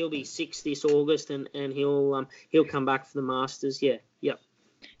 So he'll be 6 this August, and he'll come back for the Masters. Yeah. Yep.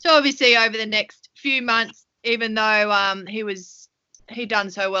 So obviously over the next few months, even though he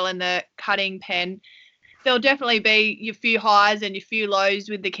done so well in the cutting pen, there'll definitely be your few highs and your few lows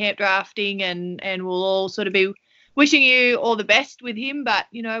with the camp drafting, and we'll all sort of be wishing you all the best with him. But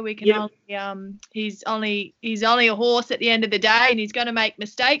we can only he's only a horse at the end of the day, and he's going to make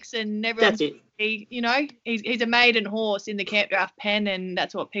mistakes, and everyone's he's a maiden horse in the camp draft pen, and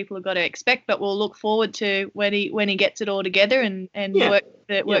that's what people have got to expect. But we'll look forward to when he gets it all together and works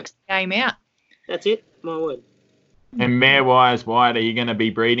the game out. That's it, my word. And mare-wise, Wyatt, are you going to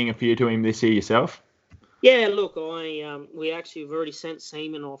be breeding a few to him this year yourself? Yeah, look, we actually have already sent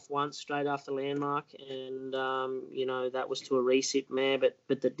Seaman off once straight after Landmark, and that was to a recip mare,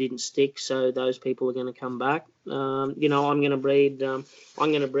 but that didn't stick. So those people are going to come back. I'm going to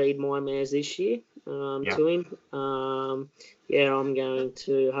breed my mares this year to him. I'm going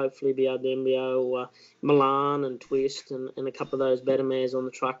to hopefully be able to MBO Milan and Twist and a couple of those better mares on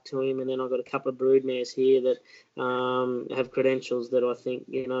the truck to him, and then I've got a couple of brood mares here that have credentials that I think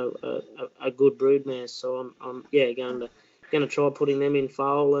are good brood mares. So I'm going to going to try putting them in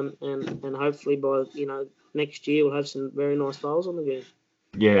foal, and hopefully by next year we'll have some very nice foals on the ground.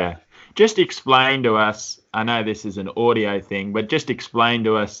 Yeah. Just explain to us, I know this is an audio thing, but just explain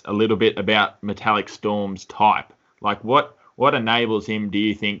to us a little bit about Metallic Storm's type. Like what enables him, do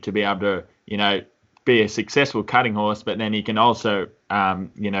you think, to be able to, be a successful cutting horse, but then he can also,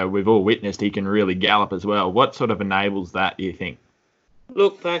 we've all witnessed he can really gallop as well. What sort of enables that, do you think?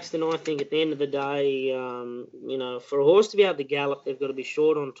 Look, Paxton, I think at the end of the day, for a horse to be able to gallop, they've got to be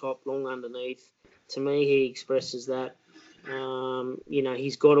short on top, long underneath. To me, he expresses that.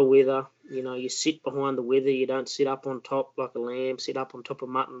 He's got a wither. You sit behind the wither. You don't sit up on top like a lamb, sit up on top of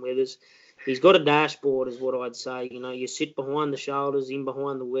mutton withers. He's got a dashboard is what I'd say. You sit behind the shoulders, in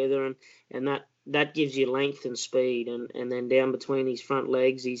behind the wither, and that gives you length and speed. And then down between his front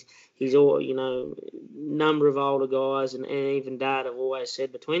legs, he's all, number of older guys and even Dad have always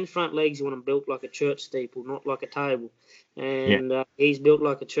said between the front legs you want him built like a church steeple, not like a table. And he's built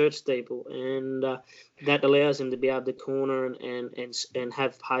like a church steeple, and that allows him to be able to corner and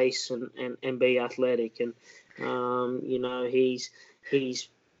have pace and be athletic. And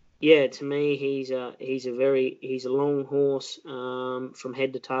to me he's a long horse from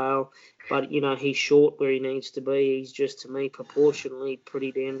head to tail, but he's short where he needs to be. He's just, to me, proportionally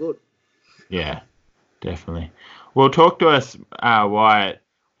pretty damn good. Yeah, definitely. Well, talk to us, Wyatt.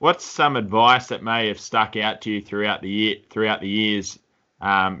 What's some advice that may have stuck out to you throughout the years?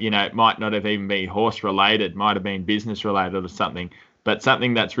 It might not have even been horse related, might have been business related or something, but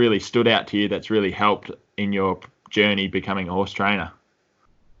something that's really stood out to you that's really helped in your journey becoming a horse trainer.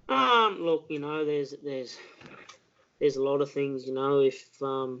 Look, there's a lot of things. If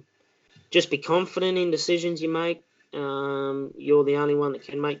just be confident in decisions you make. You're the only one that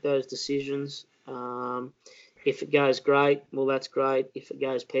can make those decisions. If it goes great, well, that's great. If it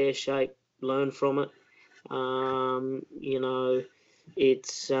goes pear-shaped, learn from it.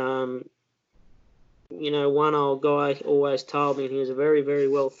 It's one old guy always told me, he was a very, very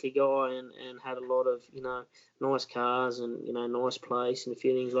wealthy guy and had a lot of, nice cars and, nice place and a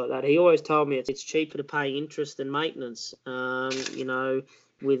few things like that. He always told me it's cheaper to pay interest than maintenance.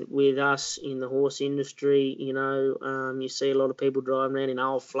 With us in the horse industry, you see a lot of people driving around in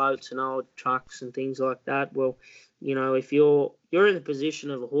old floats and old trucks and things like that. Well, if you're in the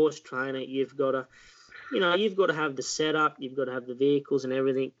position of a horse trainer, you've got to have the setup, you've got to have the vehicles and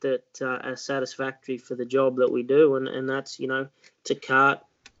everything that are satisfactory for the job that we do, and that's to cart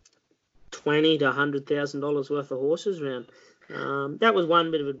 $20,000 to $100,000 worth of horses around. That was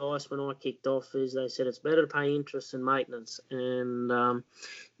one bit of advice when I kicked off, is they said it's better to pay interest than maintenance. And I'm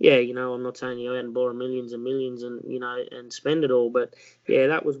not saying you go out and borrow millions and millions and spend it all, but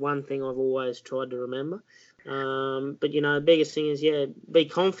that was one thing I've always tried to remember. But biggest thing is be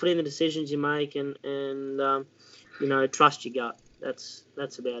confident in the decisions you make and trust your gut. That's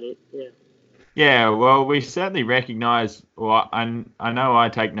about it. Yeah, well, we certainly recognise. Well, I know I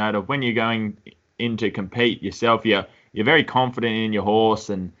take note of when you're going in to compete yourself. You're very confident in your horse,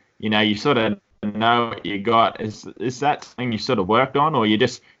 and you sort of know what you got. Is that something you sort of worked on, or you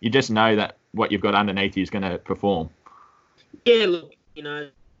just know that what you've got underneath you is going to perform? Yeah, look,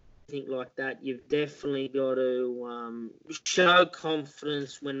 think like that, you've definitely got to show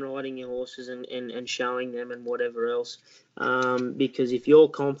confidence when riding your horses and showing them and whatever else, because if you're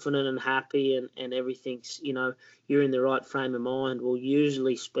confident and happy and everything's you're in the right frame of mind, well,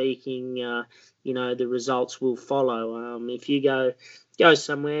 usually speaking the results will follow. If you go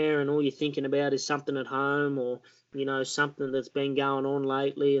somewhere and all you're thinking about is something at home or something that's been going on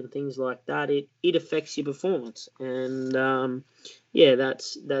lately and things like that, it affects your performance. And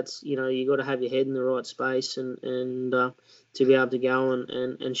that's you got to have your head in the right space and to be able to go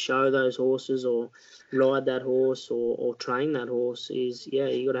and show those horses or ride that horse or train that horse is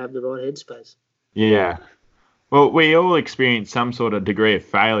you got to have the right headspace. Yeah. Well, we all experience some sort of degree of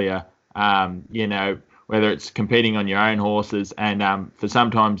failure, whether it's competing on your own horses and for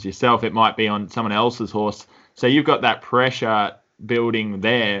sometimes yourself, it might be on someone else's horse. So you've got that pressure building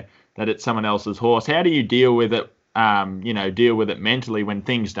there that it's someone else's horse. How do you deal with it, deal with it mentally when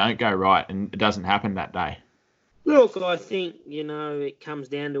things don't go right and it doesn't happen that day? Look, I think, it comes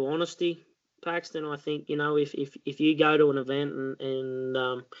down to honesty, Paxton. I think, if you go to an event and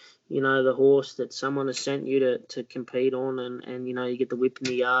the horse that someone has sent you to compete on and you get the whip in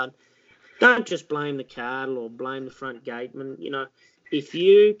the yard, don't just blame the cattle or blame the front gateman. If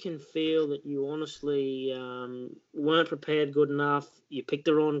you can feel that you honestly weren't prepared good enough, you picked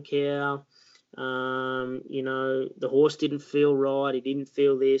the wrong cow, the horse didn't feel right, he didn't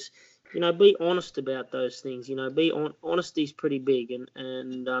feel this, be honest about those things. Honesty's pretty big,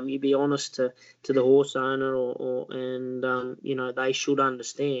 and you be honest to the horse owner, and they should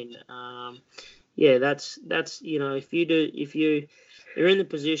understand. That's if you're in the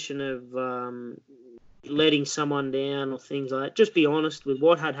position of letting someone down or things like that, just be honest with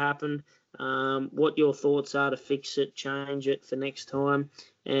what had happened, what your thoughts are to fix it, change it for next time,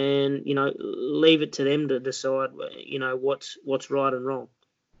 and leave it to them to decide what's right and wrong.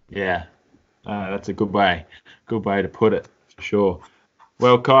 Yeah, that's a good way to put it, for sure.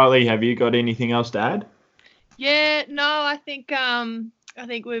 Well, Kylie, have you got anything else to add? Yeah, no, I think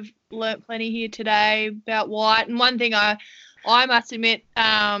we've learnt plenty here today about White. And one thing I must admit,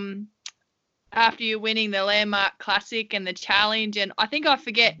 after you winning the Landmark Classic and the Challenge, and I think I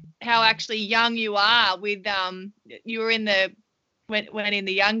forget how actually young you are. With you were went in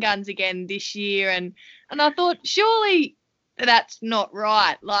the Young Guns again this year, and I thought surely that's not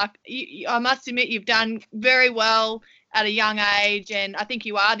right. Like I must admit, you've done very well at a young age, and I think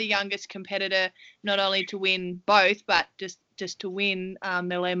you are the youngest competitor, not only to win both, but just to win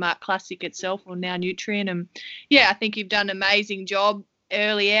the Landmark Classic itself, or now Nutrien. And yeah, I think you've done an amazing job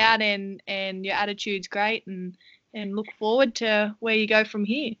early out, and your attitude's great, and look forward to where you go from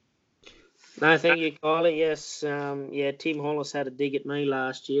here. No, thank you, Kylie. Yes, Tim Hollis had a dig at me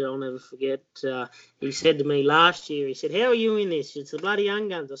last year. I'll never forget. He said to me last year, he said, "How are you in this? It's the bloody Young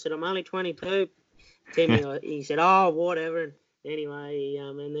Guns." I said, "I'm only 22. Timmy," he said, "Oh, whatever." Anyway,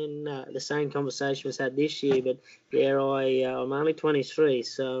 and then the same conversation was had this year. But yeah, I'm only 23.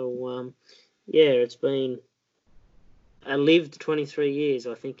 So it's been I lived 23 years,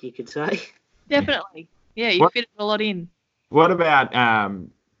 I think you could say. Definitely. Yeah, you fit a lot in. What about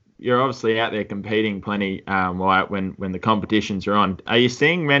you're obviously out there competing plenty, Wyatt, when the competitions are on. Are you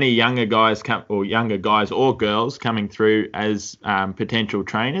seeing many younger guys or girls coming through as potential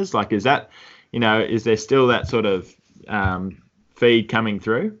trainers? Like, is that, is there still that sort of feed coming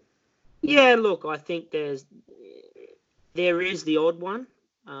through? Yeah, look, I think there is the odd one.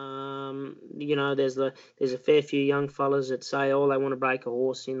 There's a fair few young fellas that say, oh, they want to break a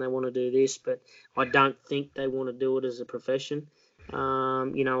horse in, they want to do this, but I don't think they want to do it as a profession. Or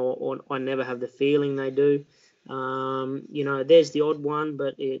I never have the feeling they do. There's the odd one,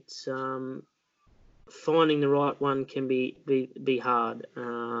 but it's finding the right one can be hard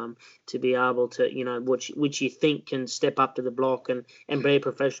to be able to, which you think can step up to the block and be a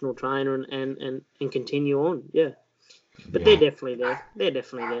professional trainer and continue on. Yeah. But they're definitely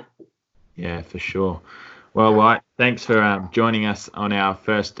there. Yeah, for sure. Well, White, thanks for joining us on our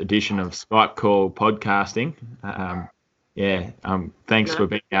first edition of Skype Call podcasting. Thanks for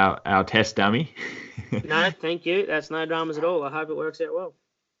being our test dummy. No, thank you. That's no dramas at all. I hope it works out well.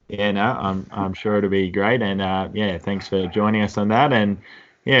 Yeah, no, I'm sure it'll be great. And thanks for joining us on that. And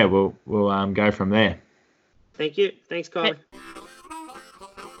yeah, we'll go from there. Thank you. Thanks, Kylie.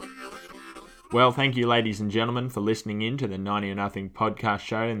 Well, thank you, ladies and gentlemen, for listening in to the 90 or Nothing podcast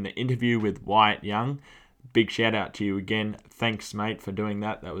show and the interview with Wyatt Young. Big shout out to you again. Thanks, mate, for doing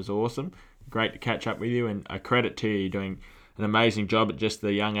that. That was awesome. Great to catch up with you, and a credit to you doing an amazing job at just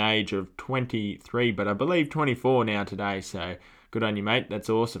the young age of 23, but I believe 24 now today. So good on you, mate. That's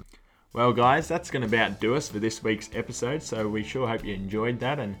awesome. Well, guys, that's going to about do us for this week's episode. So we sure hope you enjoyed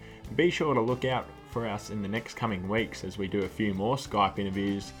that, and be sure to look out for us in the next coming weeks as we do a few more Skype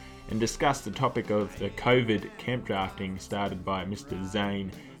interviews and discuss the topic of the COVID camp drafting started by Mr.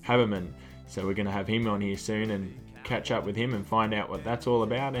 Zane Haberman. So we're going to have him on here soon and catch up with him and find out what that's all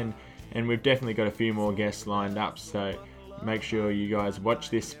about. And we've definitely got a few more guests lined up. So make sure you guys watch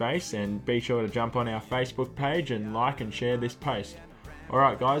this space and be sure to jump on our Facebook page and like and share this post. All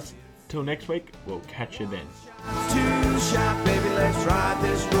right, guys, till next week, we'll catch you then. 2 shot, baby, let's ride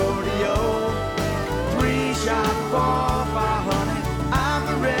this rodeo. 3 shot, 4, 5, honey, I'm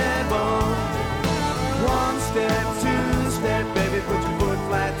the red bone. 1 step, 2 step, baby, put your foot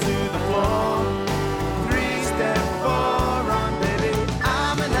flat to the floor. 3 step, 4, run, baby,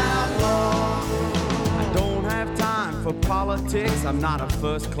 I'm an outlaw. I don't have time for politics, I'm not a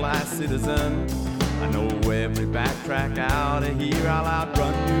first-class citizen. I know every backtrack out of here, I'll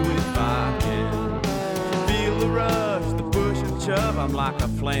outrun you if I can. Feel the rush, the push and shove, I'm like a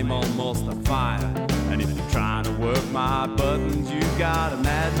flame almost a fire. And if you're trying to work my buttons, you got a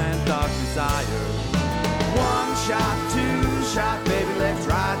madman's dark desire. 1 shot, 2 shot, baby, let's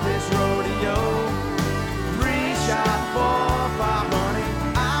ride this rodeo. 3 shot, 4, 5, honey,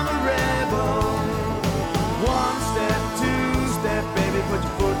 I'm a rebel. 1 step, 2 step, baby, put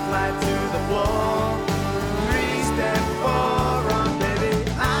your foot flat to the floor. 3 step, 4, run, baby,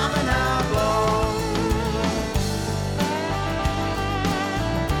 I'm an outlaw.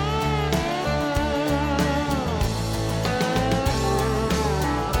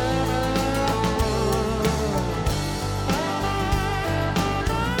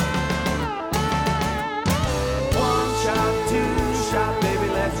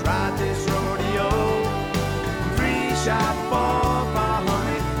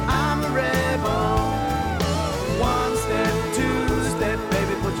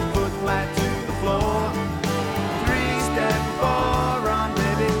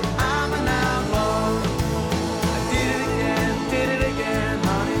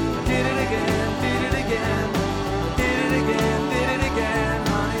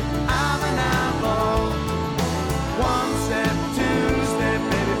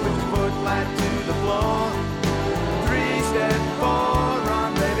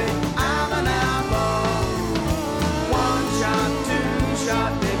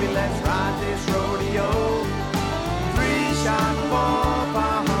 baby, let's ride this rodeo.